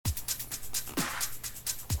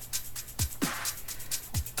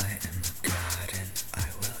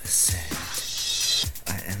ascend.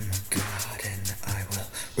 I am a god and I will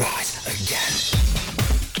rise again.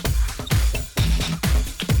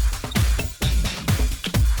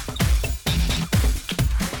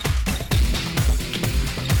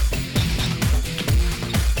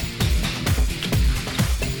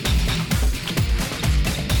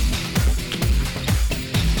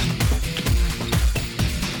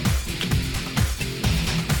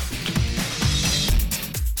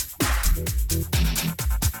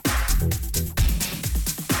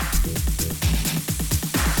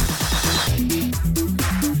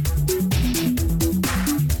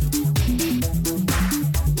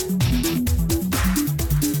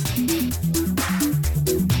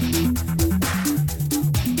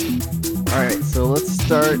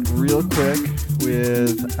 Start real quick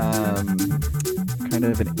with kind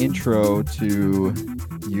of an intro to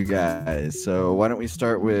you guys. So why don't we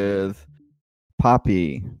start with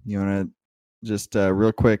Poppy? You want to just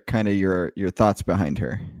real quick, kind of your thoughts behind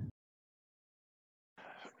her?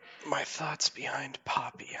 My thoughts behind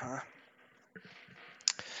Poppy,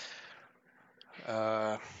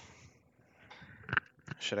 huh?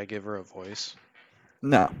 Should I give her a voice?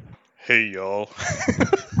 No. Hey, y'all.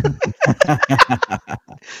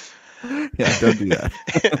 Yeah, don't do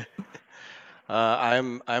that.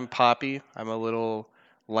 I'm Poppy. I'm a little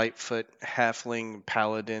Lightfoot halfling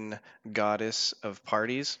paladin goddess of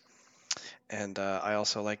parties, and I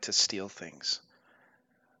also like to steal things.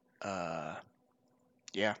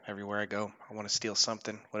 Yeah, everywhere I go, I want to steal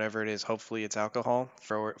something, whatever it is. Hopefully, it's alcohol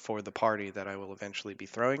for the party that I will eventually be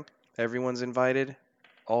throwing. Everyone's invited,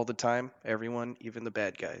 all the time. Everyone, even the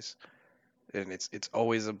bad guys. And it's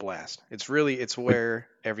always a blast. It's where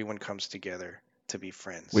everyone comes together to be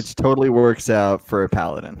friends. Which totally works out for a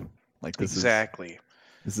paladin. Like this is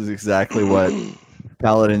exactly what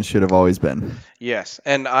paladins should have always been. Yes,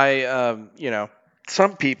 and I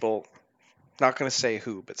some people, not going to say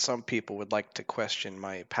who, but some people would like to question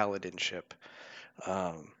my paladinship.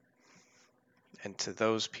 And to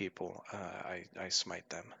those people, I smite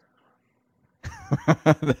them.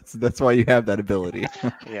 that's why you have that ability.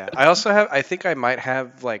 Yeah, I think I might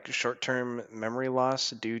have like short-term memory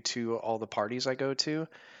loss due to all the parties I go to,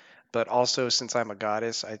 but also since I'm a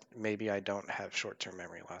goddess, I don't have short-term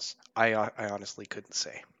memory loss. I honestly couldn't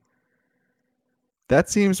say. That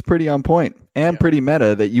seems pretty on point and pretty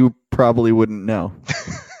meta that you probably wouldn't know.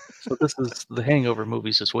 So this is the Hangover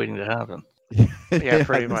movies just waiting to happen. Yeah,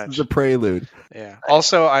 pretty much. This is a prelude. Yeah.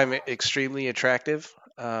 Also, I'm extremely attractive.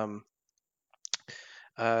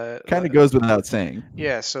 Kind of goes without saying.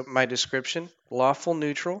 Yeah, so my description, lawful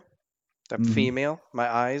neutral. I'm female. My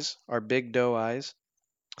eyes are big doe eyes.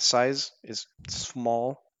 Size is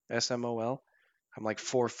small, SMOL. I'm like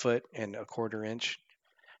 4 foot and a quarter inch.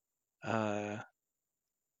 My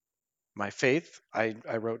faith, I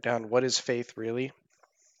wrote down, what is faith really?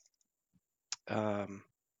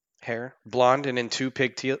 Hair, blonde and in 2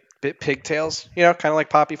 pigtails. You know, kind of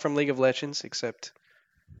like Poppy from League of Legends, except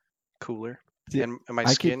cooler. And my I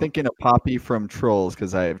skin. keep thinking of Poppy from Trolls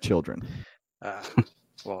because I have children.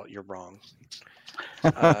 Well, you're wrong.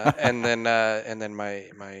 And then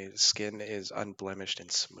my skin is unblemished and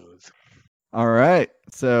smooth. All right,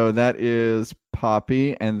 so that is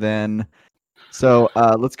Poppy, and then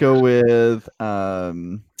let's go with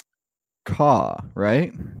Caw,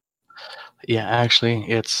 right? Yeah, actually,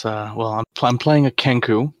 it's I'm playing a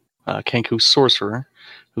Kenku sorcerer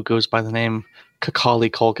who goes by the name Kakali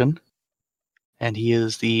Kulkin. And he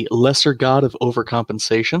is the lesser god of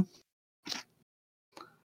overcompensation.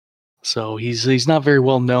 So he's not very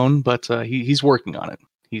well known, but he's working on it.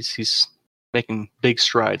 He's making big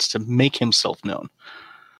strides to make himself known.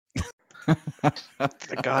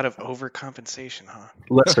 The god of overcompensation, huh?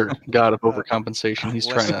 Lesser god of overcompensation. He's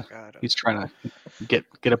trying to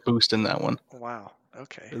get a boost in that one. Wow.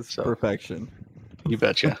 Okay. It's perfection. You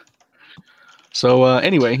betcha. So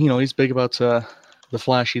anyway, he's big about the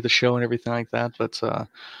flashy, the show, and everything like that. But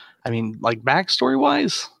I mean, like backstory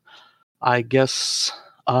wise, I guess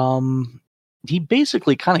he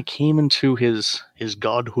basically kind of came into his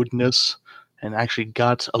godhoodness and actually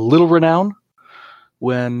got a little renown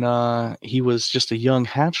when he was just a young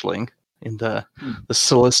hatchling in the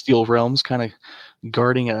celestial realms, kind of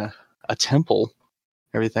guarding a temple,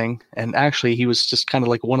 everything. And actually, he was just kind of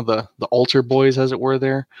like one of the altar boys, as it were,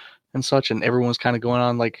 there and such. And everyone was kind of going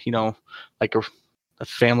on like like a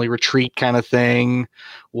family retreat kind of thing,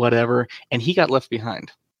 whatever, and he got left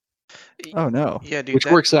behind. Oh no! Yeah, dude. Which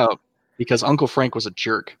works out because Uncle Frank was a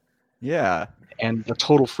jerk. Yeah, and a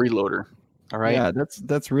total freeloader. All right. Yeah,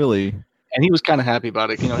 that's really. And he was kind of happy about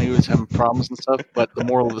it. He was having problems and stuff. But the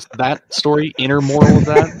moral of that story, inner moral of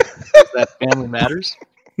that, is that family matters.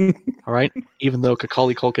 All right, even though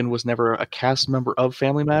Macaulay Culkin was never a cast member of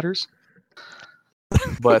Family Matters,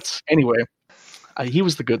 but anyway, he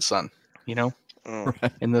was the good son,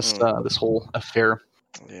 Mm, in this this whole affair.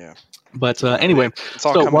 yeah. But anyway, It's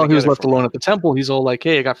all so coming while he was together left for me. alone at the temple, he's all like,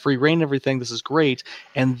 "Hey, I got free reign and everything. This is great."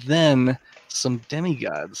 And then some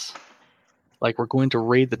demigods, like, were going to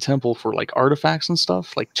raid the temple for like artifacts and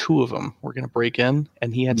stuff. Like 2 of them were going to break in,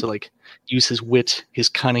 and he had to like use his wit, his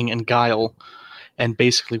cunning, and guile, and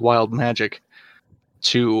basically wild magic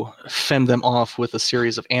to fend them off with a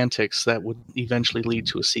series of antics that would eventually lead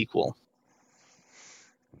to a sequel.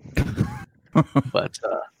 But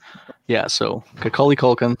yeah, so Macaulay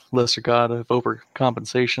Culkin, lesser god of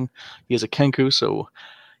overcompensation. He is a Kenku, so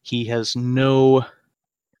he has no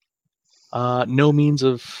means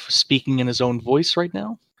of speaking in his own voice right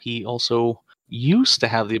now. He also used to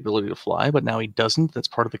have the ability to fly, but now he doesn't. That's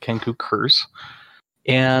part of the Kenku curse.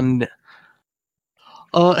 And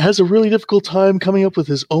has a really difficult time coming up with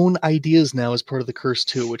his own ideas now as part of the curse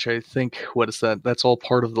too, which I think, what is that? That's all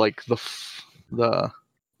part of like the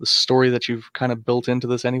story that you've kind of built into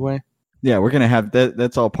this anyway. Yeah, we're gonna have that.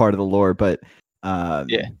 That's all part of the lore, but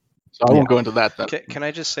Yeah. So I won't go into that then. Can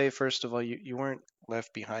I just say, first of all, you weren't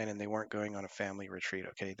left behind and they weren't going on a family retreat,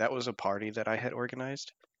 okay? That was a party that I had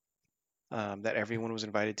organized, that everyone was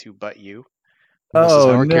invited to but you. This is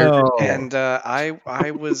Oh our character. no! And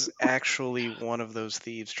I was actually one of those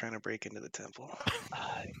thieves trying to break into the temple.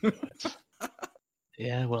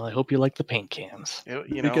 Yeah, well, I hope you like the paint cans.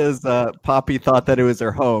 You know, Because Poppy thought that it was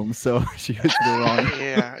her home, so she was the wrong.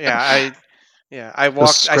 I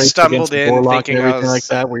walked, I Scrapes stumbled against the in door lock thinking and I everything was like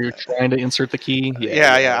that, where you're trying to insert the key.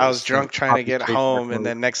 I was drunk trying to Poppy get trademark home, and move.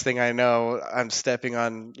 then next thing I know, I'm stepping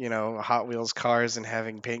on Hot Wheels cars and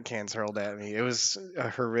having paint cans hurled at me. It was a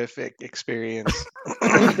horrific experience.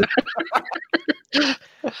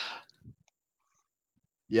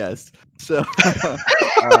 Yes. So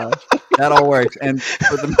that all works. And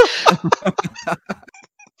for the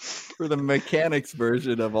for the mechanics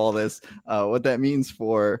version of all this, what that means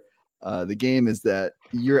for the game is that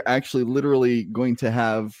you're actually literally going to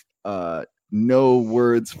have no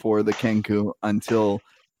words for the Kenku until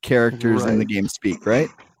characters in the game speak, right?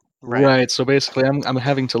 Right. So basically, I'm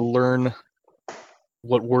having to learn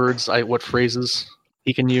what words, what phrases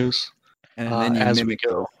he can use, And then you as we mimic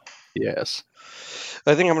go. Yes.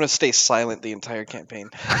 I think I'm going to stay silent the entire campaign.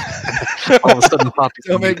 All of a sudden, Poppy's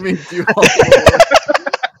Don't make mute. me do all the work.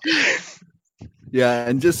 Yeah,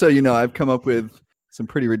 and just so you know, I've come up with some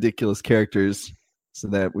pretty ridiculous characters so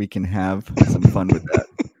that we can have some fun with that.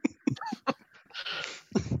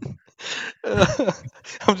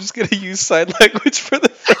 I'm just going to use sign language for the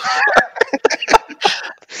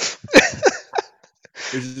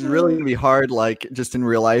Which is really gonna be hard, like just in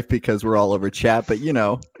real life, because we're all over chat. But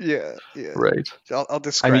yeah. Right. I'll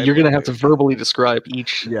describe. I mean, you're going to it. have to verbally describe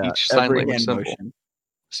each sign every language hand symbol. motion.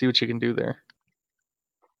 See what you can do there.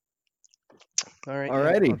 All right.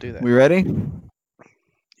 Alrighty, I'll do that. we ready?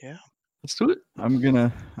 Let's do it. I'm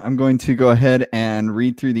going to go ahead and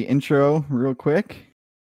read through the intro real quick,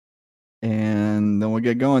 and then we'll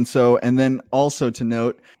get going. So, and then also to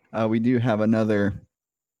note, we do have another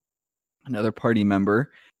party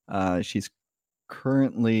member. She's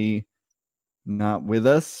currently not with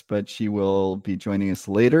us, but she will be joining us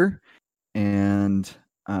later, and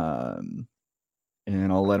I'll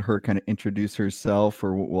let her kind of introduce herself,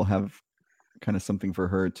 or we'll have kind of something for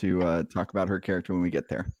her to talk about her character when we get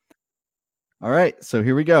there. All right, so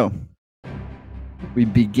here we go. We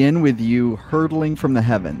begin with you hurtling from the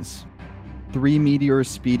heavens. 3 meteors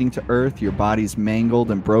speeding to Earth, your bodies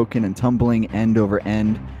mangled and broken and tumbling end over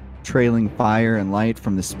end, trailing fire and light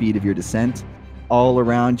from the speed of your descent. All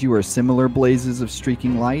around you are similar blazes of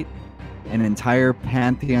streaking light, an entire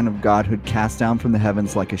pantheon of godhood cast down from the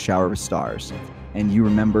heavens like a shower of stars. And you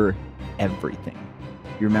remember everything.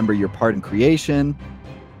 You remember your part in creation.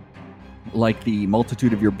 Like the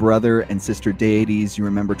multitude of your brother and sister deities, you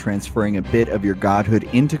remember transferring a bit of your godhood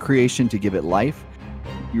into creation to give it life.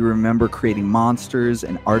 You remember creating monsters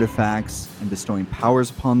and artifacts and bestowing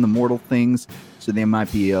powers upon the mortal things so they might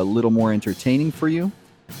be a little more entertaining for you.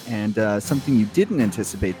 And something you didn't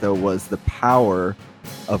anticipate, though, was the power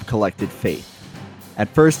of collected faith. At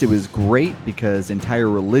first, it was great because entire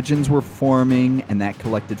religions were forming, and that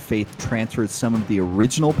collected faith transferred some of the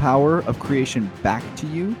original power of creation back to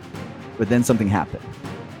you. But then something happened.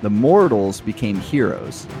 The mortals became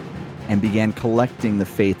heroes and began collecting the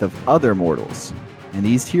faith of other mortals. And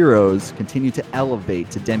these heroes continued to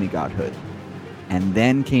elevate to demigodhood. And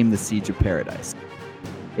then came the Siege of Paradise.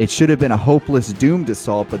 It should have been a hopeless, doomed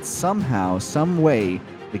assault, but somehow, some way,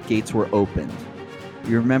 the gates were opened.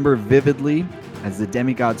 You remember vividly as the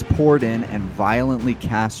demigods poured in and violently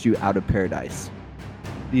cast you out of paradise.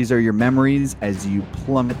 These are your memories as you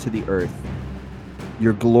plummet to the earth.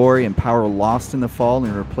 Your glory and power lost in the fall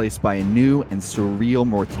and replaced by a new and surreal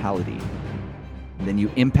mortality. And then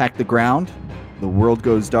you impact the ground, the world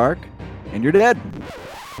goes dark, and you're dead.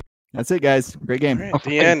 That's it, guys. Great game. All right,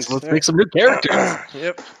 the Right, end. so let's make some new characters.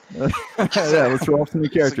 Yep. Yeah, let's roll some new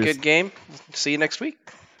It's a characters. good game. See you next week.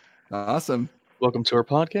 Awesome. Welcome to our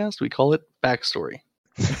podcast. We call it Backstory.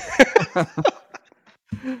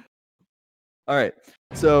 All right.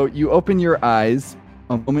 So you open your eyes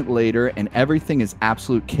a moment later, and everything is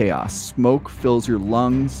absolute chaos. Smoke fills your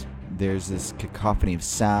lungs. There's this cacophony of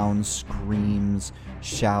sounds, screams,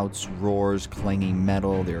 shouts, roars, clanging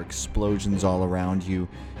metal. There are explosions all around you.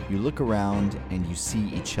 You look around and you see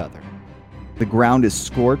each other. The ground is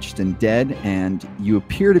scorched and dead, and you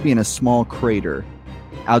appear to be in a small crater.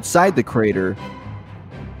 Outside the crater,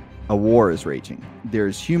 a war is raging.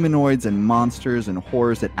 There's humanoids and monsters and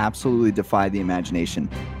horrors that absolutely defy the imagination.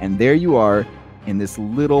 And there you are in this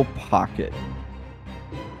little pocket,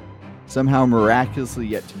 somehow miraculously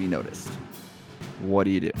yet to be noticed. What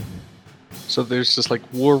do you do? So there's just like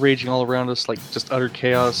war raging all around us, like just utter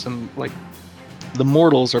chaos, and like the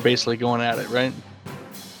mortals are basically going at it, right?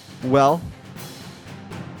 Well,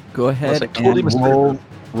 go ahead I totally and misheard.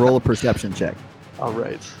 roll a perception check. All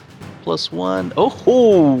right. +1. Oh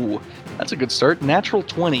ho! That's a good start. Natural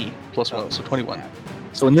 20 +1, so 21.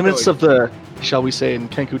 So in the midst of the, shall we say in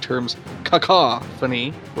Kenku terms,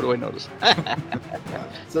 cacophony, what do I notice?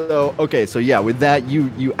 So okay, so yeah, with that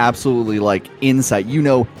you absolutely like insight. You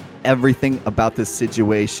know everything about this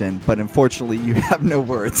situation, but unfortunately you have no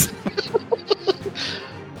words.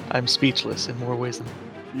 I'm speechless in more ways than...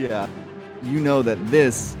 Yeah. You know that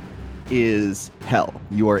this is hell.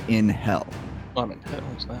 You are in hell. I'm in hell.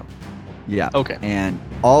 What's that? Yeah. Okay. And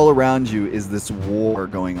all around you is this war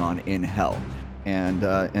going on in hell. And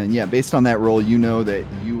yeah, based on that roll, you know that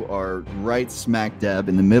you are right smack dab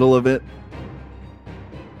in the middle of it.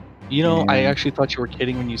 You know, I And- actually thought you were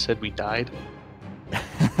kidding when you said we died.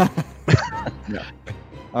 Yeah.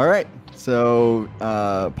 All right. So,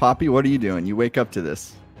 Poppy, what are you doing? You wake up to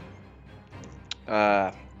this.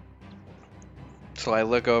 So I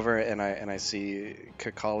look over and I see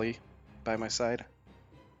Kakali by my side.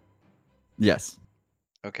 Yes.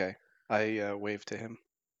 Okay. I wave to him.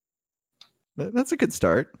 That's a good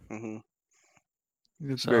start. Hmm.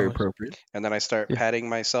 It's So- very appropriate. And then I start Yeah. patting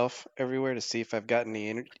myself everywhere to see if I've got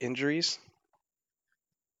any injuries.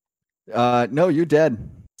 No, you're dead.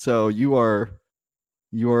 So you're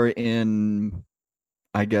in,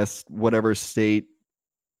 I guess, whatever state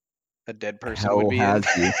A dead person hell would be has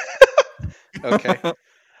in. you. Okay.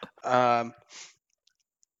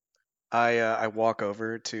 I walk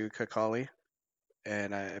over to Kakali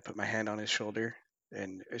and I put my hand on his shoulder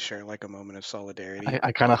and share like a moment of solidarity.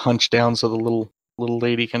 I kind of hunch down so the little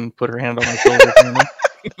lady can put her hand on my shoulder. You know?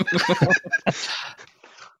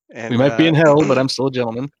 And, We might be in hell, but I'm still a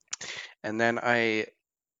gentleman. And then I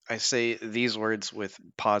say these words with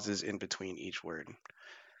pauses in between each word.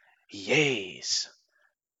 Yes.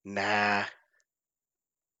 Nah.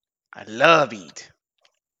 I love it.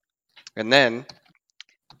 And then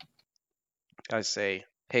I say,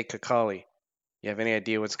 hey, Kakali, you have any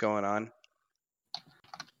idea what's going on?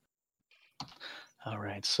 All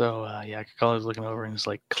right, so yeah, Kakali's looking over and he's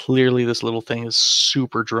like, clearly this little thing is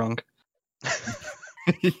super drunk.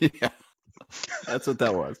 Yeah. That's what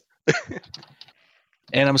that was.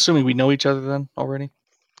 And I'm assuming we know each other then already.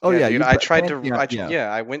 Oh yeah, dude, you I tried to.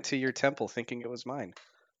 yeah. I went to your temple thinking it was mine.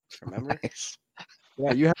 Remember? Nice.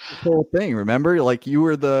 Yeah, you had this whole thing. Remember, like you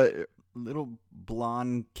were the little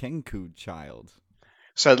blonde Kenku child.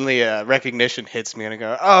 Suddenly, recognition hits me, and I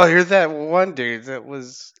go, "Oh, you're that one dude that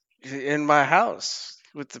was in my house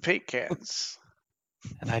with the paint cans."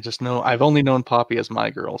 And I just know I've only known Poppy as my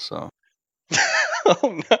girl, so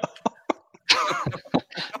Oh no!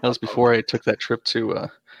 that was before I took that trip to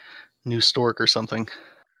New Stork or something,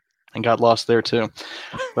 and got lost there too.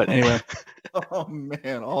 But anyway, Oh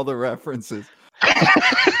man, all the references.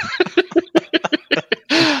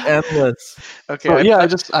 Endless. Okay, so, yeah,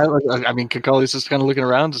 I mean, Kakali's just kind of looking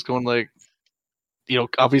around, just going like, you know,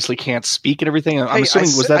 obviously can't speak and everything. I'm Hey, assuming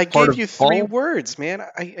was that I part gave of you the three fall? words, man.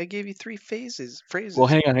 I gave you three phrases. Well,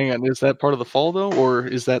 hang on. Is that part of the fall though, or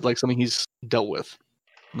is that like something he's dealt with?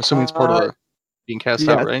 I'm assuming it's part of the being cast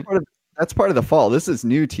Yeah, out, right? that's part of the fall. This is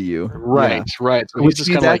new to you. Right. So Yeah. he's Which just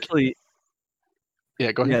means kind of like, actually,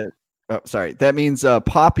 yeah, go ahead. yeah. Oh, sorry. That means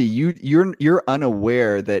Poppy, you're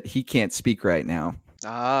unaware that he can't speak right now.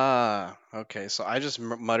 Ah, okay. So I just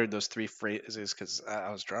muttered those three phrases because I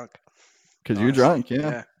was drunk. Because you're honestly.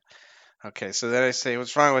 drunk, yeah. Okay, so then I say,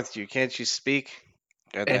 "What's wrong with you? Can't you speak?"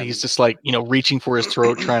 And then, he's just like, reaching for his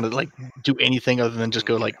throat, trying to like do anything other than just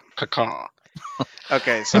go like caca.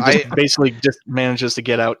 okay, so And just basically just manages to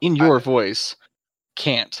get out in your voice.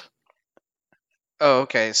 Can't. Oh,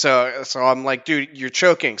 okay. So I'm like, dude, you're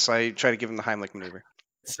choking. So I try to give him the Heimlich maneuver.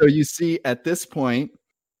 So you see at this point,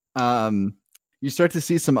 you start to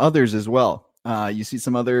see some others as well. You see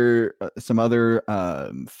some other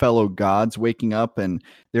fellow gods waking up, and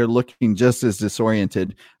they're looking just as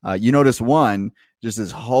disoriented. You notice one, just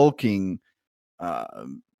this hulking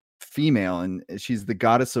female, and she's the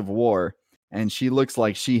goddess of war, and she looks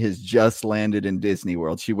like she has just landed in Disney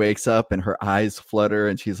World. She wakes up and her eyes flutter,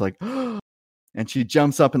 and she's like, and she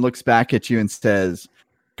jumps up and looks back at you and says,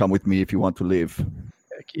 "Come with me if you want to live."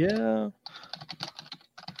 Heck yeah.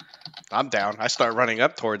 I'm down. I start running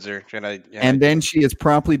up towards her, and then she is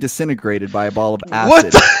promptly disintegrated by a ball of What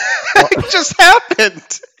acid. just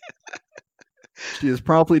happened? She is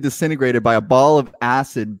promptly disintegrated by a ball of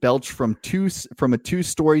acid belched from a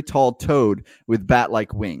 2-story tall toad with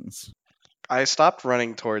bat-like wings. I stopped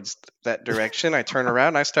running towards that direction. I turn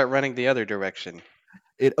around. I start running the other direction.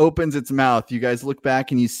 It opens its mouth. You guys look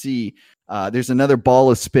back and you see there's another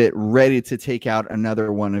ball of spit ready to take out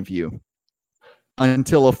another one of you.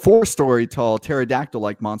 Until a 4-story tall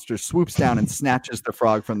pterodactyl-like monster swoops down and snatches the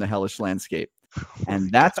frog from the hellish landscape.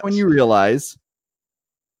 And that's when you realize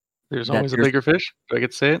there's always a bigger fish. Do I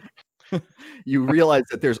get to say it? You realize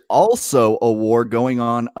that there's also a war going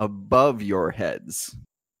on above your heads.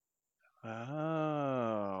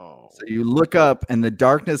 Oh. So you look up, and the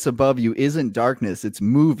darkness above you isn't darkness. It's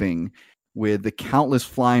moving with the countless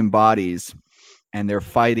flying bodies, and they're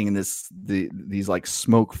fighting in these like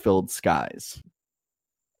smoke-filled skies.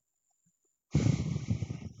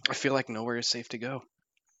 I feel like nowhere is safe to go.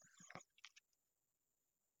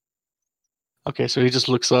 Okay, so he just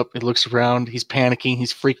looks up, he looks around, he's panicking,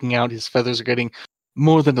 he's freaking out, his feathers are getting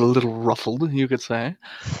more than a little ruffled, you could say.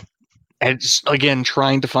 And just, again,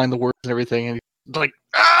 trying to find the words and everything, and he's like,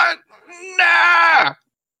 nah!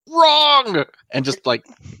 Wrong! And just, like,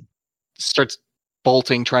 starts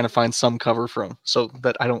bolting, trying to find some cover from, so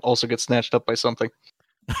that I don't also get snatched up by something.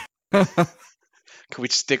 Can we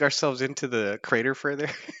stick ourselves into the crater further?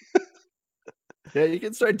 Yeah, you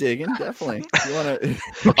can start digging. Definitely. You want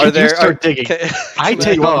to? Start digging. I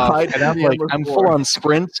take off, and I'm full on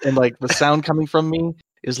sprint, and like the sound coming from me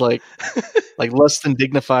is like less than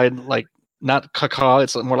dignified, like not caca.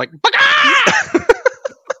 It's more like baka!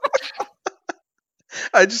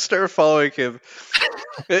 I just start following him.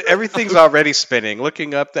 Everything's already spinning.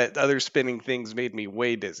 Looking up at other spinning things made me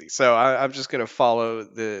way dizzy. So I'm just gonna follow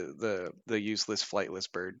the useless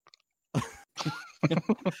flightless bird.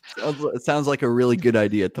 It sounds like a really good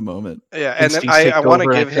idea at the moment. Yeah, and then I want to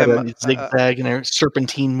give him zigzag and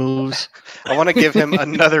serpentine moves. I want to give him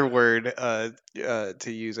another word to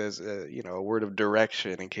use as a word of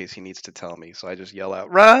direction in case he needs to tell me. So I just yell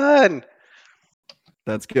out, "Run!"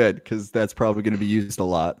 That's good, because that's probably going to be used a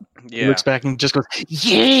lot. Yeah. He looks back and just goes,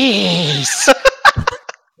 "Yes!"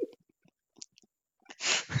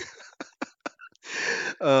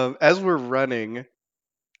 As we're running,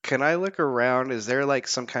 can I look around? Is there like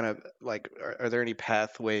some kind of are there any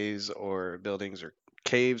pathways or buildings or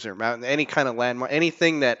caves or mountain, any kind of landmark,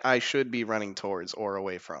 anything that I should be running towards or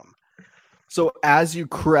away from? So as you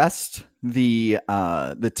crest the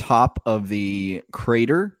top of the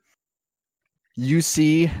crater, you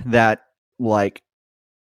see that, like,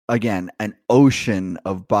 again, an ocean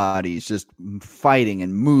of bodies just fighting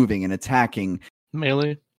and moving and attacking.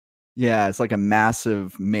 Melee? Yeah, it's like a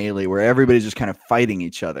massive melee where everybody's just kind of fighting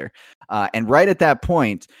each other. And right at that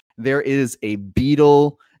point, there is a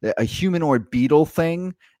humanoid beetle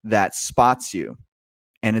thing that spots you.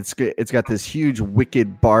 And it's got this huge,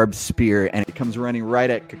 wicked barbed spear, and it comes running right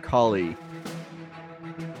at Kakali.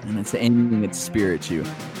 And it's aiming its spear at you.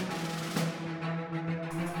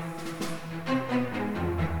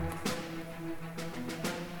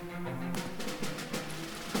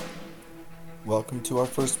 Welcome to our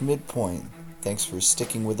first midpoint. Thanks for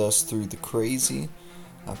sticking with us through the crazy.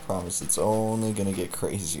 I promise it's only going to get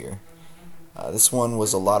crazier. This one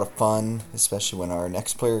was a lot of fun, especially when our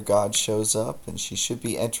next player god shows up, and she should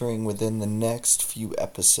be entering within the next few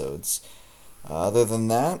episodes. Other than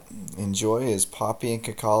that, enjoy as Poppy and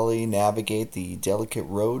Kakali navigate the delicate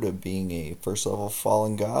road of being a first level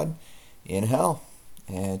fallen god in hell.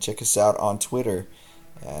 And check us out on Twitter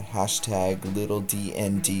at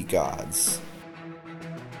 #LittleDNDGods.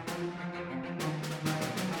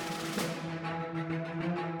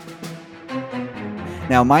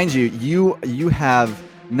 Now, mind you, you have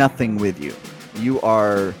nothing with you. You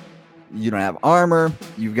are you don't have armor.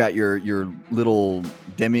 You've got your little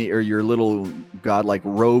your little godlike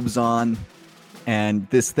robes on, and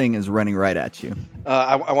this thing is running right at you.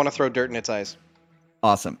 I want to throw dirt in its eyes.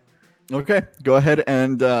 Awesome. Okay, go ahead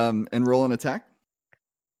and roll an attack.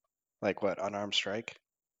 Like what? Unarmed strike?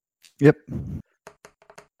 Yep.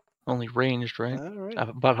 Only ranged, right? All right.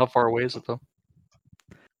 About how far away is it though?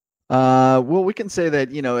 Well, we can say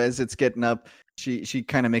that, as it's getting up, she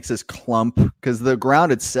kind of makes this clump because the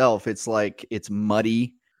ground itself, it's like it's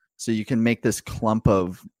muddy, so you can make this clump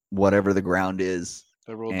of whatever the ground is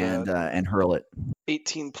I rolled and hurl it.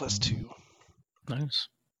 18 plus 2. Nice.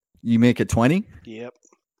 You make it 20? Yep.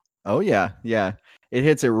 Oh yeah. It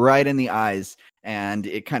hits it right in the eyes, and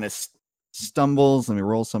it kind of stumbles. Let me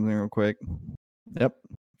roll something real quick. Yep.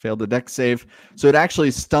 Failed the dex save. So it actually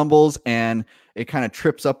stumbles and it kind of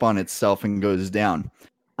trips up on itself and goes down.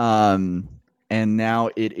 And now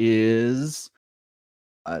it is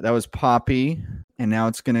that was Poppy, and now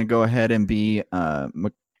it's going to go ahead and be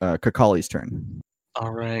Kakali's turn.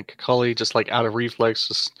 All right. Kakali, just like out of reflex,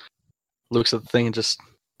 just looks at the thing and just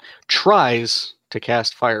tries to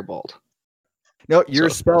cast Firebolt. No, your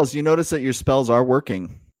spells. You notice that your spells are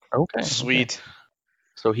working. Okay. Sweet. Okay.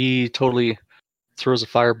 So he totally throws a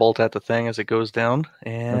firebolt at the thing as it goes down,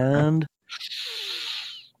 and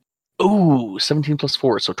 17 plus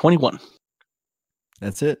 4, so 21.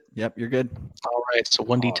 That's it. Yep, you're good. All right, so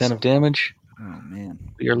 1d10 Awesome. of damage. Oh man,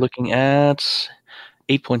 We are looking at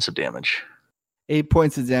 8 points of damage. 8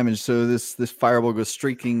 points of damage. So this fireball goes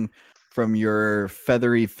streaking from your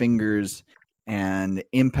feathery fingers and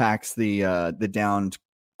impacts the downed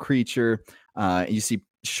creature. You see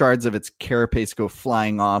shards of its carapace go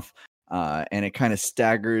flying off. And it kind of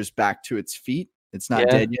staggers back to its feet. It's not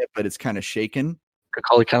dead yet, but it's kind of shaken.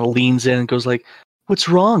 Kakali kind of leans in and goes like, "What's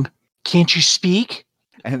wrong? Can't you speak?"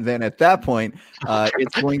 And then at that point,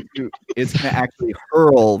 it's going to actually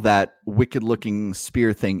hurl that wicked-looking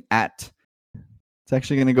spear thing at. It's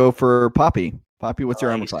actually going to go for Poppy. Poppy, what's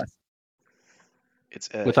your armor Nice. class? It's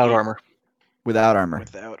Without armor. Without armor.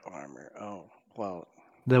 Without armor. Oh, well.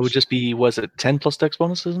 That would just be, was it 10 plus dex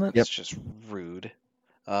bonus, isn't it? Yep. It's just rude.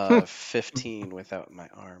 15 without my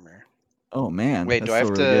armor. Oh man! Wait, that's do I have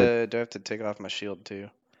still really good. to take off my shield too?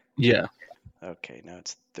 Yeah. Okay, now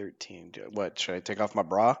it's 13. What, should I take off my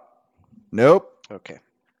bra? Nope. Okay.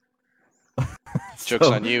 Joke's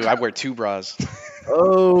So- on you. I wear 2 bras.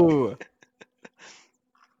 Oh.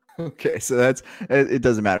 Okay, so it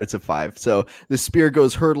doesn't matter. It's a 5. So the spear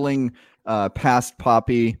goes hurtling past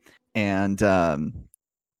Poppy, and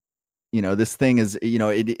this thing is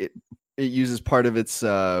it uses part of its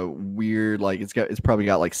weird, like it's probably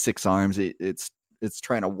got like 6 arms. It's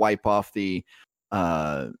trying to wipe off the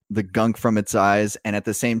gunk from its eyes, and at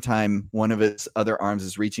the same time, one of its other arms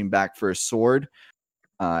is reaching back for a sword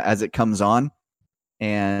as it comes on,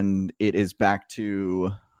 and it is back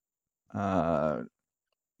to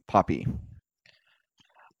Poppy.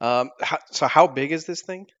 So how big is this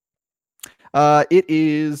thing? It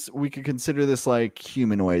is. We could consider this like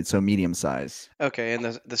humanoid, so medium size. Okay,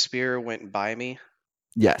 and the spear went by me.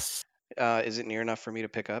 Yes. Is it near enough for me to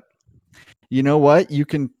pick up? You know what? You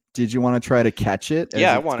can. Did you want to try to catch it?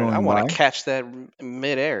 Yeah, I want to catch that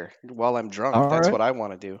midair while I'm drunk. All That's right. what I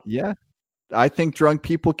want to do. Yeah, I think drunk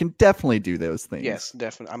people can definitely do those things. Yes,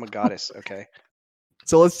 definitely. I'm a goddess. Okay.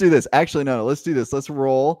 So let's do this. Actually, no. Let's do this. Let's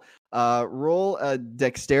roll. Roll a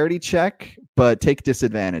dexterity check, but take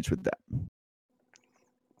disadvantage with that.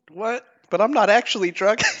 What? But I'm not actually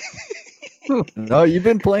drunk. No, you've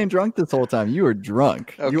been playing drunk this whole time. You were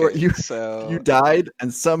drunk. Okay, You so died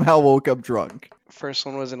and somehow woke up drunk. first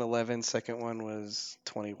one was an 11. Second one was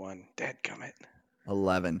 21. Dadgummit.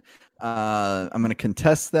 11. I'm going to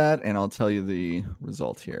contest that, and I'll tell you the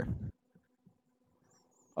result here.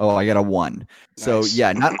 Oh, I got a 1. So Nice.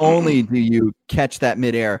 yeah, not only do you catch that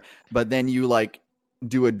midair, but then you like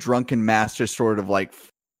do a drunken master sort of like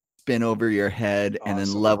spin over your head and then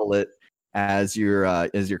Awesome. level it as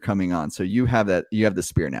you're coming on. So you have the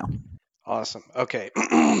spear now. Awesome. Okay.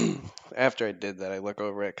 After I did that, I look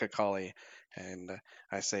over at Kakali and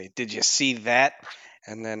I say, "Did you see that?"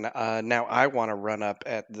 And then now I want to run up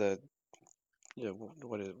at the,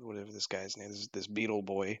 whatever this guy's name is, this beetle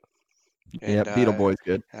boy. Yeah, Beetle Boy's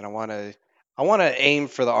good. And I want to aim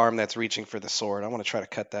for the arm that's reaching for the sword. I want to try to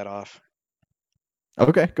cut that off.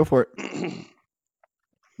 Okay, go for it.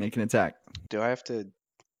 Make an attack. Do I have to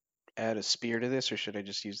add a spear to this, or should I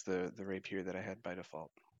just use the rapier that I had by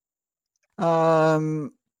default?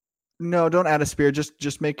 No, don't add a spear.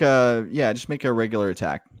 Just make a regular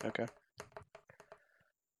attack. Okay.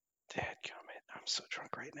 Dadgummit, I'm so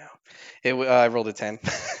drunk right now. I rolled a 10.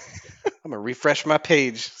 I'm gonna refresh my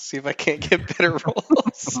page, see if I can't get better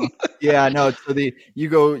rolls. Yeah, no. So you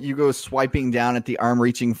go swiping down at the arm,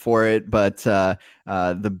 reaching for it, but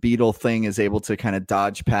the beetle thing is able to kind of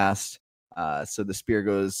dodge past. So the spear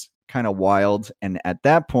goes kind of wild, and at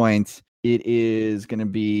that point, it is going to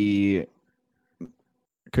be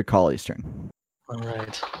Kakali's turn. All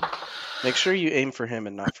right. Make sure you aim for him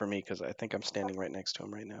and not for me, because I think I'm standing right next to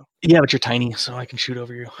him right now. Yeah, but you're tiny, so I can shoot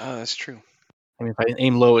over you. Oh, that's true. I mean, if I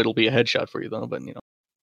aim low, it'll be a headshot for you, though. But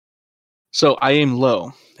so I aim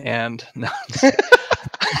low, and no.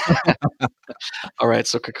 All right.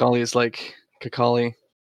 So Kakali is like Kakali,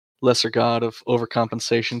 lesser god of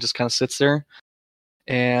overcompensation, just kind of sits there,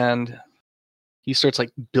 and he starts like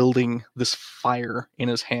building this fire in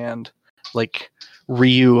his hand, like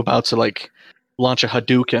Ryu about to like launch a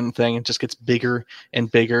Hadouken thing. It just gets bigger and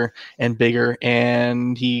bigger and bigger,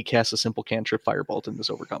 and he casts a simple cantrip firebolt in this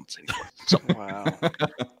overcompensating form. So Wow.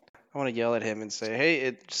 I want to yell at him and say, "Hey,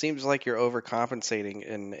 it seems like you're overcompensating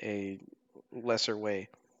in a lesser way."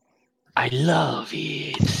 I love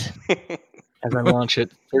it. As I launch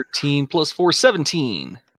it, 13 plus 4,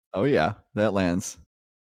 17. Oh yeah, that lands.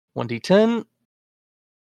 1d10.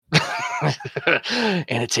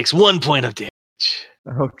 And it takes 1 point of damage.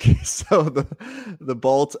 Okay, so the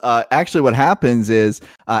bolt. Actually, what happens is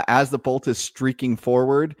as the bolt is streaking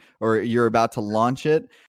forward, or you're about to launch it,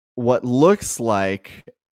 what looks like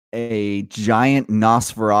a giant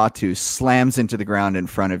Nosferatu slams into the ground in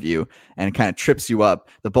front of you and kind of trips you up.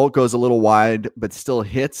 The bolt goes a little wide, but still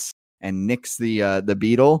hits and nicks the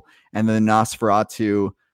beetle, and then the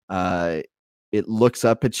Nosferatu. It looks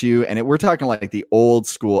up at you, and we're talking like the old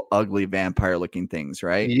school, ugly vampire-looking things,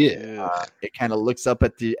 right? Yeah. It kind of looks up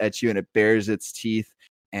at you, and it bares its teeth,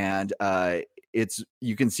 and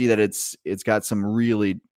you can see that it's got some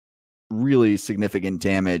really, really significant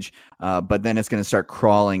damage. But then it's going to start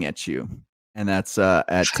crawling at you, and that's at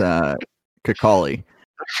Kakali.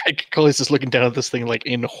 Kakali's just looking down at this thing like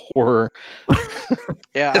in horror.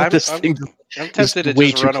 Yeah, I'm tempted to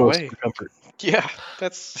way just too run close away. for comfort. Yeah,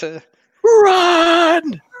 that's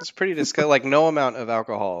Run! it's pretty disgusting. Like no amount of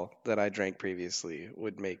alcohol that I drank previously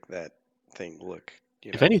would make that thing look.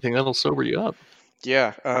 If anything, that'll sober you up.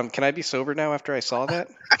 Yeah. Can I be sober now after I saw that?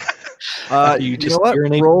 You just know what?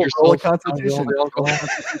 urinate Roll a yourself down Constitution. the alcohol.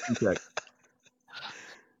 Constitution check.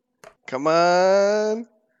 Come on.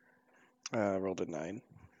 I rolled a 9.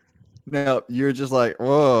 No, you're just like,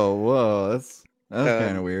 whoa, that's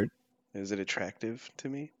kind of weird. Is it attractive to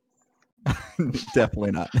me?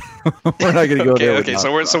 Definitely not. We're not gonna go there. Okay,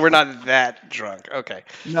 so we're not that drunk. Okay.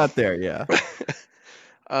 Not there, yeah.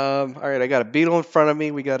 All right, I got a beetle in front of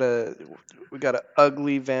me. We got a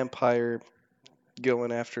ugly vampire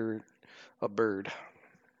going after a bird.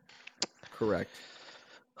 Correct.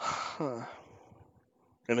 Huh.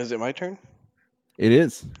 And is it my turn? It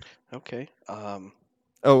is. Okay.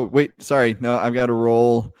 Oh, wait, sorry. No, I've got to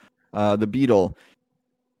roll the beetle.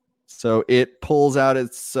 So it pulls out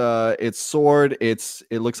its sword. It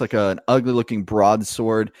looks like an ugly looking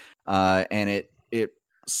broadsword, and it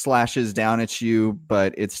slashes down at you,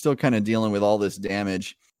 but it's still kind of dealing with all this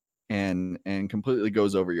damage, and completely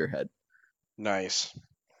goes over your head. Nice.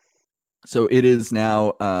 So it is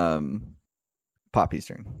now Poppy's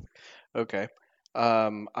turn. Okay.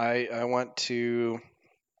 I want to.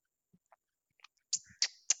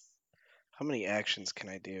 How many actions can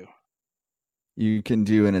I do? You can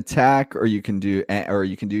do an attack, or you can do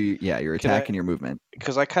your attack and your movement.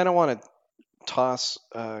 Because I kind of want to toss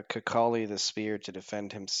Kakali the spear to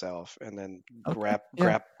defend himself, and then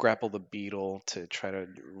grapple the beetle to try to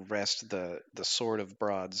wrest the sword of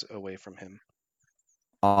broads away from him.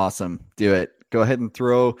 Awesome. Do it. Go ahead and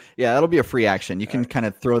throw. Yeah, that'll be a free action. You can kind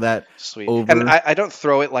of throw that. Sweet. Over. And I don't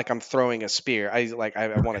throw it like I'm throwing a spear. I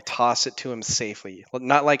want to toss it to him safely.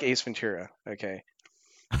 Not like Ace Ventura, okay?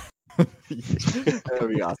 That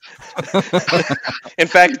would be awesome. In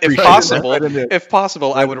fact, if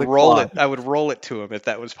possible, I would roll claw. it. I would roll it to him if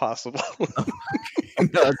that was possible. No,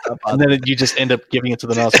 that's not And possible. then you just end up giving it to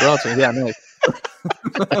the Nosferatu. Yeah, no.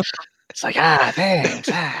 It's like, thanks.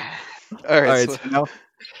 All right. All right. So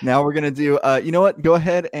now we're gonna do. You know what? Go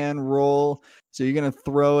ahead and roll. So you're gonna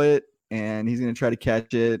throw it, and he's gonna try to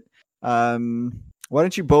catch it. Why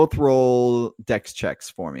don't you both roll dex checks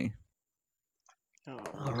for me?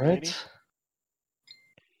 All right.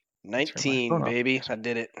 19, baby. I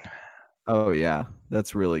did it. Oh yeah,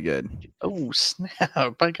 that's really good. Oh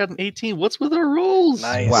snap! I got an 18. What's with our rolls?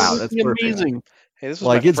 Nice. Wow, This that's is perfect. amazing. Hey, this was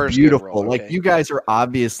Like my it's first good beautiful. roll, Like okay. you guys are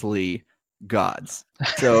obviously gods.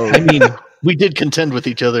 So I mean, we did contend with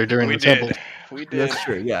each other during We the temple. did. We did. that's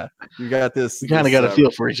true. Yeah, you got this. We kind of got a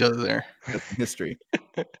feel for each other there. history.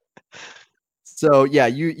 So yeah,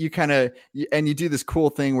 you kind of and you do this cool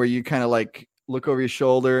thing where you kind of like look over your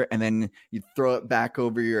shoulder and then you throw it back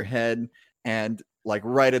over your head, and like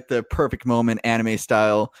right at the perfect moment, anime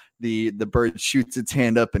style, the bird shoots its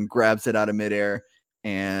hand up and grabs it out of midair,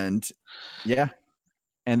 and yeah.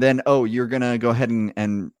 And then, you're gonna go ahead and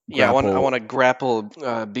Yeah, I grapple. want to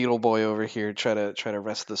grapple Beetle Boy over here. Try to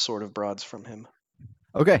wrest the Sword of Broads from him.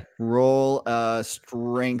 Okay, roll a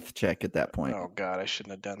strength check at that point. Oh God, I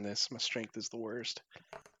shouldn't have done this. My strength is the worst.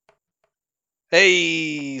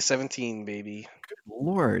 Hey, 17, baby.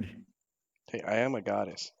 Lord, Hey, I am a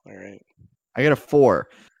goddess. All right. I got a 4.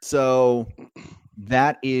 So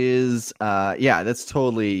that is, that's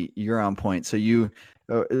totally, you're on point. So you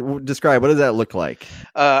describe, what does that look like?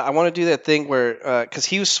 I want to do that thing where, because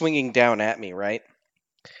he was swinging down at me, right?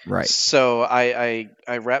 Right. So I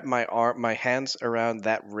wrap my hands around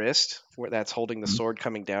that wrist where that's holding the Mhm. sword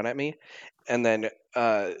coming down at me, and then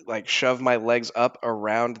like shove my legs up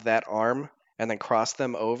around that arm, and then cross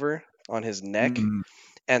them over on his neck. Mhm.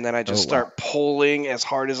 And then I just start pulling as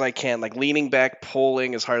hard as I can, like leaning back,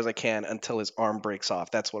 pulling as hard as I can until his arm breaks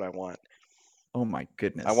off. That's what I want. Oh my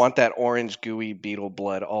goodness. I want that orange gooey beetle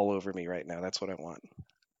blood all over me right now. That's what I want.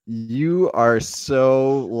 You are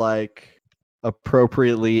so like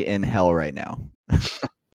appropriately in hell right now.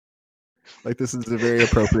 Like this is a very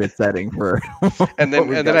appropriate setting for And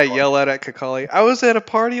then I yell out at Kakali, I was at a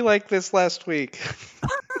party like this last week.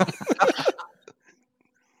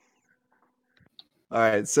 All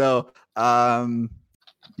right, so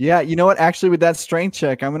yeah, you know what? Actually, with that strength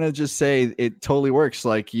check, I'm gonna just say it totally works.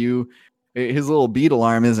 Like his little beetle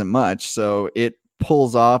arm isn't much, so it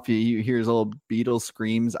pulls off. You hear his little beetle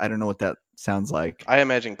screams. I don't know what that sounds like. I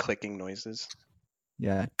imagine clicking noises.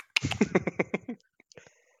 Yeah.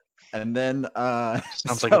 And then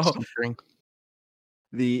Sounds like it's something.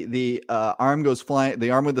 The arm goes flying.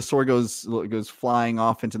 The arm with the sword goes flying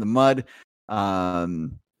off into the mud.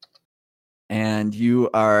 And you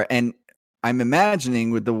are, and I'm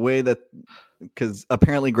imagining with the way that, because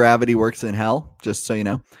apparently gravity works in hell, just so you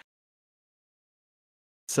know.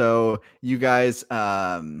 So you guys,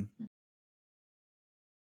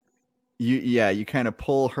 you kind of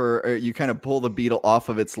pull her, or you kind of pull the beetle off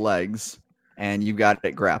of its legs, and you got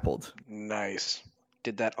it grappled. Nice.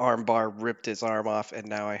 Did that arm bar, ripped his arm off, and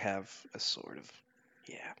now I have a sword of,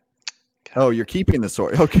 yeah. Oh, you're keeping the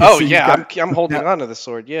sword. Okay. Oh so yeah, I'm holding on to the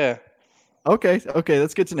sword. Yeah. Okay,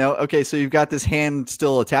 that's good to know. Okay, so you've got this hand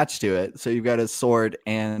still attached to it. So you've got a sword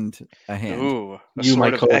and a hand. Ooh, You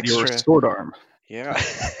might call it your sword arm. Yeah.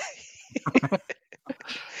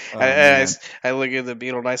 Oh, I look at the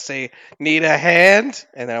beetle and I say, "Need a hand?"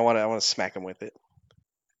 And then I want to smack him with it.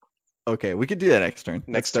 Okay, we could do that next turn.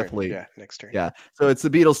 Next That's turn. definitely Yeah, next turn. Yeah. So it's the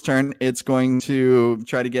beetle's turn. It's going to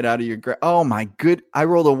try to get out of your oh my good! I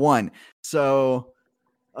rolled a 1. So.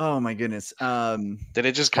 Oh my goodness! Did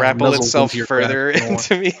it just Kinda grapple nuzzles itself into your further grasp more.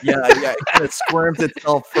 into me? Yeah, it kind of squirms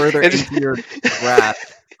itself further into your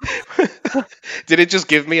grasp. Did it just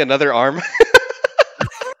give me another arm?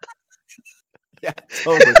 Yeah,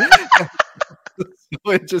 totally.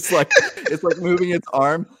 So it's like moving its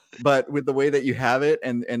arm, but with the way that you have it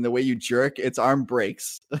and the way you jerk, its arm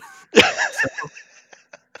breaks.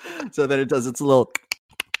 So that it does its little,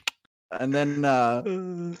 and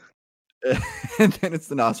then and then it's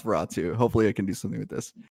the Nosferatu. Hopefully, I can do something with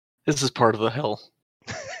this. This is part of the hell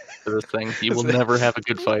for this thing. You will never have a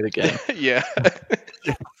good fight again. Yeah.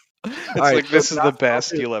 It's All right, like this so is the Nosferatu-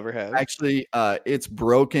 best you'll ever have. Actually, it's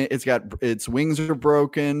broken. Its wings are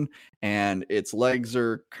broken and its legs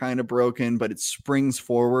are kind of broken, but it springs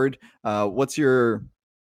forward. What's your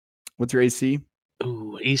AC?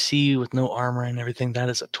 Ooh, AC with no armor and everything. That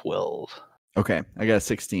is a 12. Okay, I got a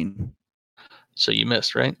 16. So you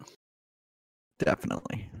missed, right?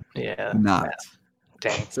 Definitely Yeah. not.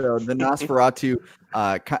 Dang. So the Nosferatu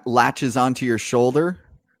latches onto your shoulder,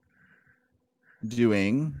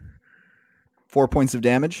 doing 4 points of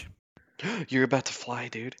damage. You're about to fly,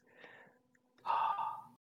 dude.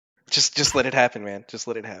 Just let it happen, man. Just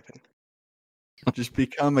let it happen. Just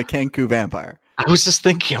become a Kenku vampire. I was just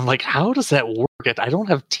thinking, I'm like, how does that work? I don't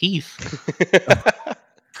have teeth.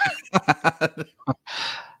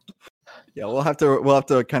 Yeah, we'll have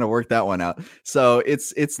to kind of work that one out. So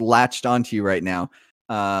it's latched onto you right now,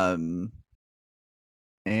 and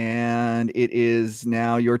it is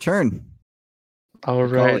now your turn. All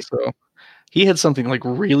right. So he had something like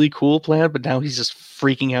really cool planned, but now he's just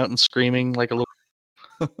freaking out and screaming like a little.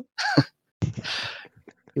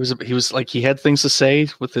 He was like he had things to say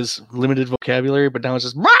with his limited vocabulary, but now it's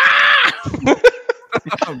just.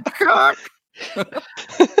 Oh God!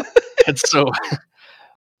 And so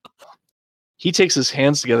he takes his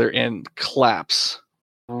hands together and claps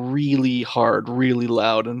really hard, really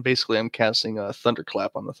loud, and basically I'm casting a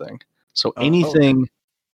thunderclap on the thing. So anything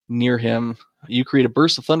near him, you create a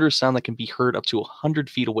burst of thunderous sound that can be heard up to 100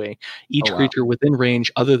 feet away. Each wow. creature within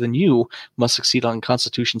range other than you must succeed on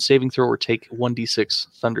Constitution saving throw or take 1d6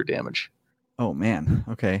 thunder damage. Oh man.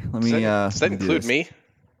 Okay. Let me. Does that let me do include this. me?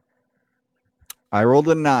 I rolled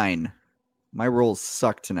a 9. My rolls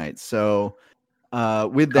suck tonight. So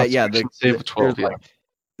with that, yeah, Constitution save of 12, yeah.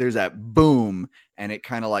 there's that boom, and it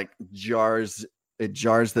kind of like jars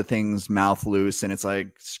the thing's mouth loose, and it's like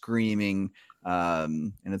screaming,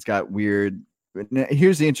 and it's got weird.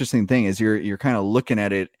 Here's the interesting thing: is you're kind of looking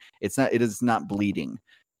at it. It is not bleeding.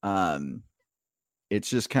 It's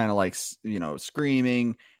just kind of like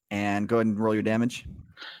screaming. And go ahead and roll your damage.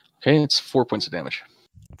 Okay, it's 4 points of damage.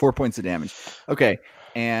 4 points of damage. Okay,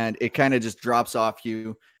 and it kind of just drops off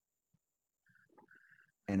you.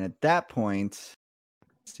 And at that point,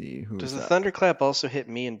 let's see who Does the up? thunderclap also hit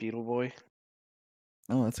me and Beetle Boy?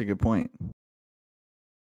 Oh, that's a good point.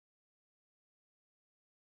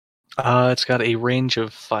 It's got a range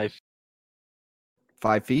of 5.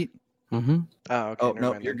 5 feet? Mm-hmm. Oh, okay. Oh, never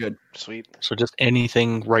no, mind you're then. good. Sweet. So just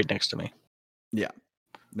anything right next to me. Yeah,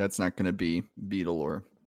 that's not going to be Beetle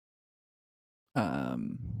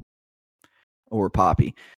or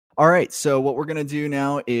Poppy. All right, so what we're going to do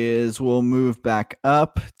now is we'll move back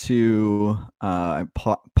up to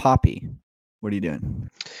Poppy. What are you doing?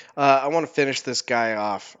 I want to finish this guy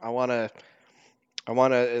off. I want to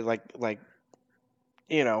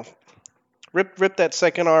rip that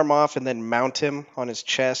second arm off and then mount him on his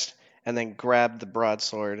chest and then grab the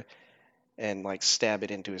broadsword and like stab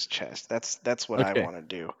it into his chest. That's what Okay. I want to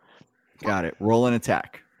do. Got it. Roll an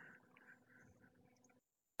attack.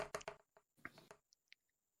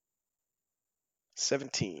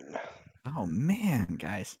 17. Oh man,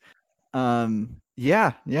 guys.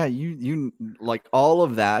 Yeah, you like all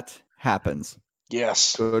of that happens.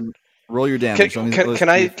 Yes. Good. Roll your damage. Can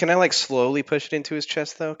I like slowly push it into his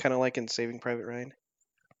chest though? Kind of like in Saving Private Ryan.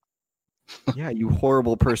 Yeah, you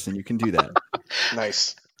horrible person. You can do that.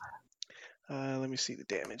 Nice. Let me see the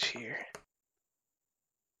damage here.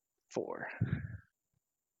 4.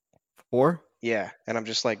 4? Yeah, and I'm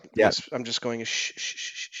just like, Yeah. I'm just going shh, shh,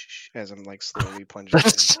 shh, shh, shh, as I'm like slowly plunging in.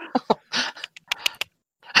 That's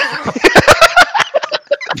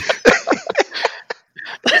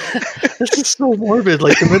This is so morbid,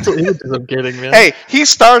 like the mental images I'm getting, man. Hey, he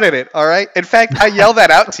started it, all right? In fact, I yell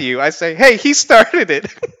that out to you. I say, hey, he started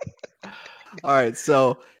it. All right,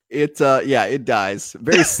 so it dies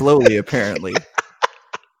very slowly apparently.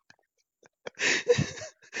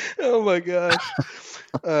 Oh my gosh.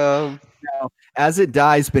 As it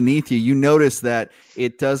dies beneath you, you notice that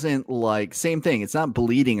it doesn't same thing. It's not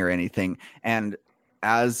bleeding or anything. And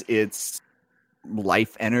as its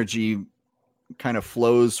life energy kind of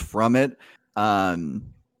flows from it,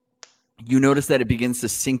 you notice that it begins to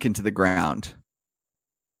sink into the ground.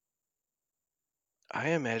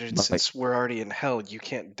 I imagine since we're already in hell, you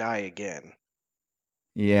can't die again.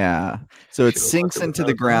 Yeah. So it Should've sinks left it into the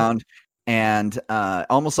without that. ground and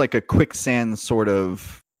almost like a quicksand sort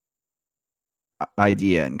of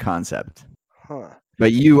idea and concept. Huh.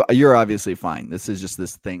 But you're obviously fine. This is just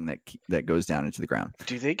this thing that goes down into the ground.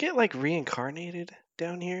 Do they get like reincarnated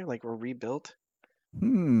down here? Like we're rebuilt?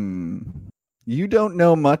 You don't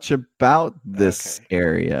know much about this Okay.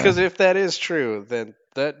 area. Because if that is true, then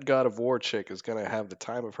that God of War chick is going to have the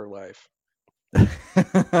time of her life.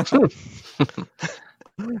 That's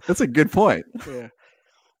a good point. Yeah.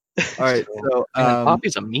 All right. So Man,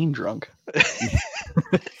 Poppy's a mean drunk.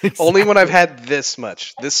 Only when I've had this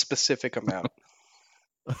much, this specific amount.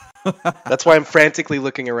 That's why I'm frantically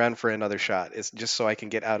looking around for another shot. It's just so I can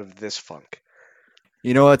get out of this funk.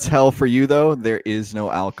 You know what's hell for you though? There is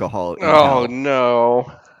no alcohol. In Oh hell.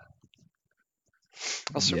 no.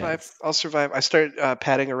 I'll survive. Yes. I'll survive. I start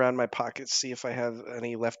patting around my pockets, see if I have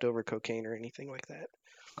any leftover cocaine or anything like that.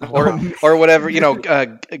 Or whatever,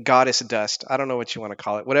 goddess dust. I don't know what you want to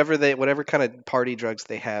call it. Whatever kind of party drugs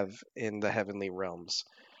they have in the heavenly realms.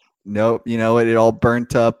 Nope. You know what? It all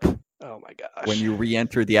burnt up Oh my gosh. when you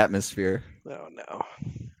re-enter the atmosphere. Oh no.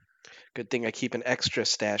 Good thing I keep an extra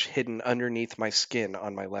stash hidden underneath my skin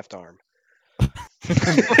on my left arm.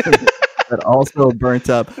 That also burnt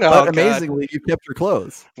up. Oh, But God. amazingly, you kept your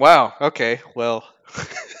clothes. Wow. Okay. Well.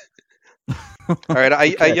 All right.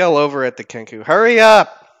 I Okay. yell over at the Kenku. Hurry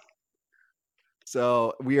up!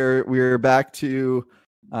 So we're back to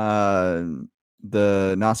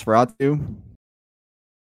the Nosferatu.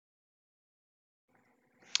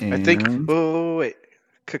 I think. And- Wait.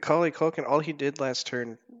 Kakali Kulkin. All he did last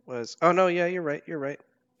turn was. Oh no. Yeah. You're right.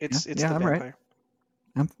 It's Yeah, the I'm right.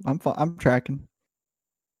 vampire. I'm tracking.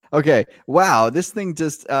 Okay. Wow, this thing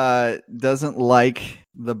just doesn't like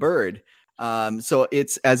the bird. So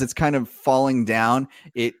it's kind of falling down,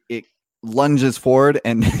 it lunges forward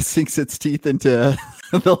and sinks its teeth into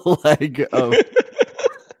the leg of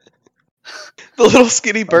The little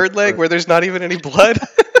skinny bird leg where there's not even any blood.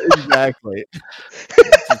 exactly.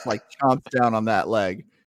 It just like chomps down on that leg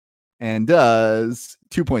and does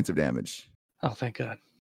 2 points of damage. Oh, thank God.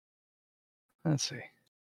 Let's see.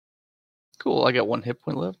 Cool. I got 1 hit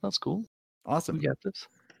point left. That's cool. Awesome. We got this.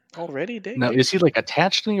 Already, dang. Now, is he like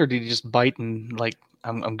attached to me, or did he just bite and like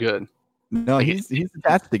I'm good? No, he's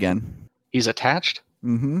attached again. He's attached.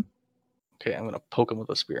 Mm-hmm. Okay, I'm gonna poke him with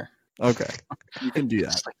a spear. Okay, you can do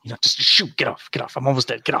that. Just like, just shoot. Get off. I'm almost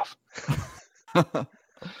dead. Get off.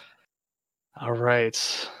 All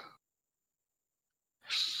right.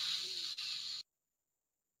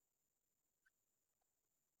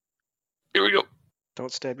 Here we go.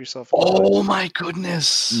 Don't stab yourself in the Oh foot. my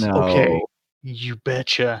goodness. No. Okay. You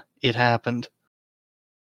betcha. It happened.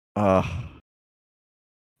 My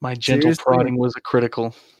gentle Seriously? prodding was a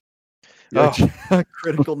critical. Yeah,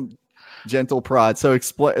 critical gentle prod. So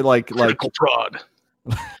explain Critical prod.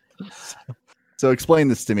 So explain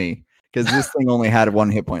this to me, because this thing only had 1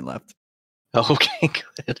 hit point left. Okay,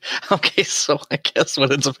 good. Okay, so I guess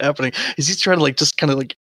what ends up happening is he's trying to like just kind of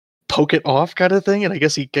like poke it off kind of thing, and I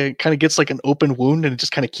guess he kind of gets like an open wound and it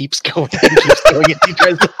just kind of keeps going and keeps going and he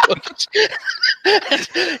tries to push.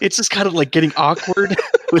 It's just kind of like getting awkward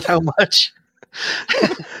with how much.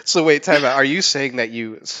 So wait, time out. Are you saying that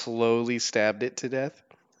you slowly stabbed it to death?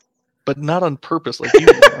 But not on purpose, like you.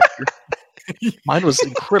 Mine was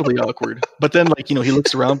incredibly awkward. But then, like, he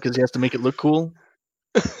looks around because he has to make it look cool,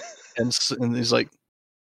 and he's like,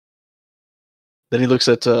 then he looks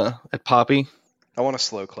at Poppy. I want a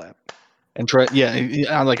slow clap. And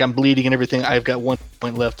I'm bleeding and everything. I've got 1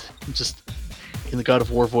 point left. Just in the God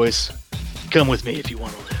of War voice, come with me if you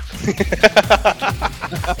want to live.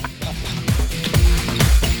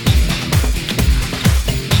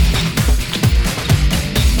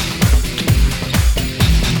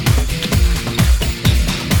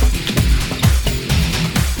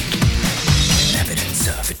 Evidence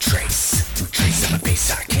of a trace of a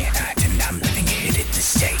face I can't hide, and I'm living it in this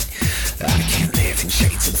state. I can't live in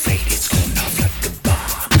shades of fate.